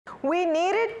We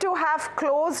needed to have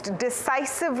closed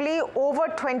decisively over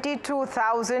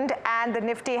 22,000 and the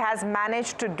Nifty has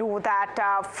managed to do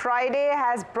that. Friday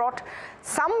has brought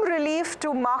some relief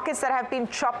to markets that have been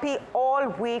choppy all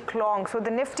week long. So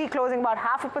the Nifty closing about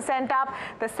 0.5% up,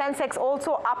 the Sensex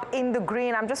also up in the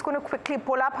green. I'm just going to quickly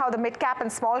pull up how the mid cap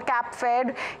and small cap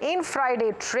fared in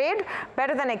Friday trade.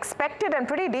 Better than expected and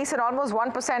pretty decent, almost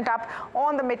 1% up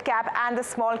on the mid cap and the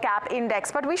small cap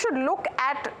index. But we should look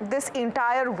at this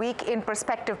entire week in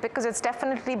perspective because it's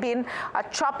definitely been a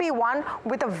choppy one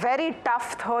with a very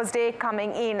tough Thursday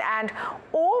coming in. And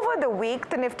over the week,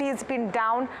 the Nifty has been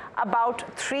down about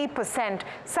 3%.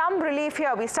 Some relief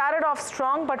here. We started off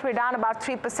strong, but we're down about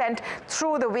 3%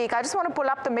 through the week. I just want to pull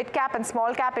up the mid cap and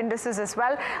small cap indices as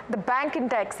well. The bank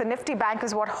index, the Nifty bank,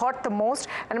 is what hurt the most.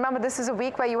 And remember, this is a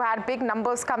week where you had big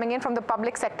numbers coming in from the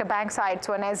public sector bank side.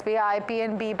 So an SBI,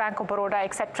 PNB, Bank of Baroda,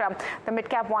 etc. The mid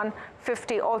cap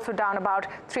 150 also down about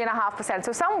 3.5%.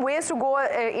 So some ways to go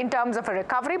in terms of a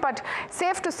recovery, but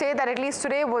safe to say that at least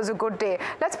today was a good day.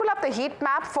 Let's pull up the heat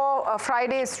map for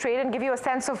Friday's trade and give you a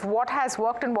sense of what has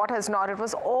worked and what has not. It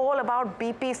was all about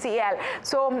BPCL.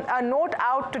 So a note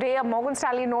out today, a Morgan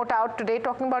Stanley note out today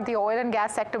talking about the oil and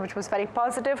gas sector, which was very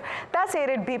positive. That's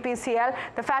aided BPCL.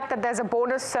 The fact that there's a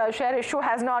bonus share issue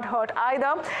has not hurt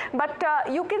either. But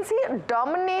you can see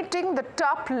dominating the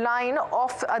top line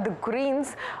of the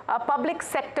greens, public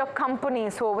sector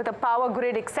companies, so with a power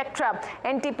grid, etc.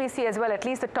 NTPC as well, at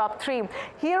least the top three.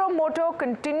 Hero Motor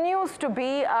continues to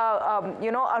be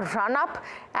a run up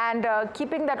and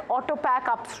keeping that auto pack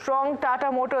up strong.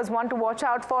 Tata Motors one to watch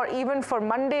out for even for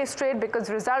Monday's trade because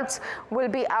results will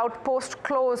be out post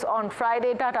close on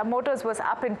Friday. Tata Motors was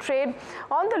up in trade.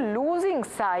 On the losing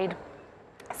side,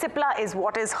 Cipla is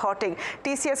what is hurting.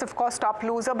 TCS, of course, top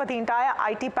loser, but the entire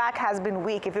IT pack has been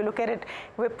weak. If you look at it,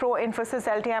 Wipro, Infosys,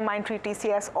 LTI, Mindtree,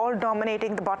 TCS, all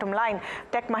dominating the bottom line.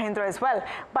 Tech Mahindra as well.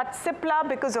 But Cipla,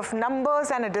 because of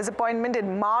numbers and a disappointment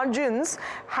in margins,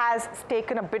 has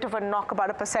taken a bit of a knock, about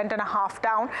 1.5%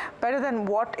 down, better than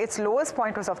what its lowest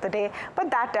point was of the day,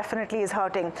 but that definitely is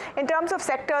hurting. In terms of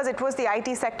sectors, it was the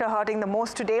IT sector hurting the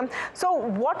most today. So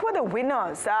what were the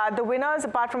winners? The winners,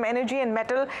 apart from energy and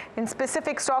metal, in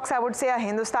specific stocks, I would say, are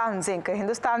Hindustan Zinc.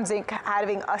 Hindustan Zinc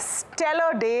having a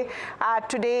stellar day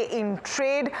today in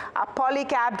trade.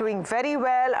 Polycab doing very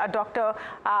well. Dr.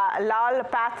 Lal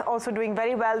Path also doing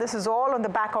very well. This is all on the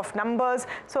back of numbers.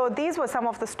 So these were some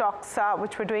of the stocks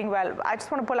which were doing well. I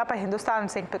just want to pull up a Hindustan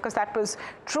Zinc because that was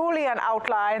truly an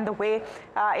outlier in the way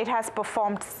it has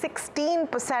performed.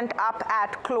 16% up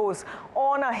at close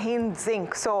on a Hind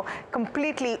Zinc. So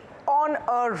completely on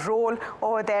a roll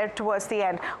over there towards the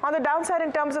end. On the downside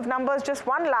in terms of numbers, just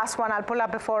one last one I'll pull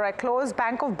up before I close.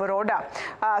 Bank of Baroda.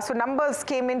 So numbers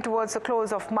came in towards the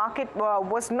close of market,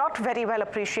 was not very well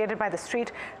appreciated by the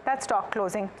street. That stock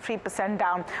closing 3%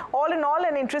 down. All in all,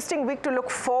 an interesting week to look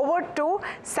forward to.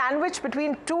 Sandwiched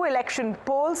between two election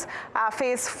polls.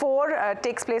 Phase 4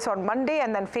 takes place on Monday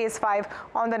and then phase 5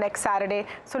 on the next Saturday.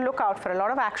 So look out for a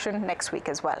lot of action next week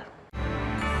as well.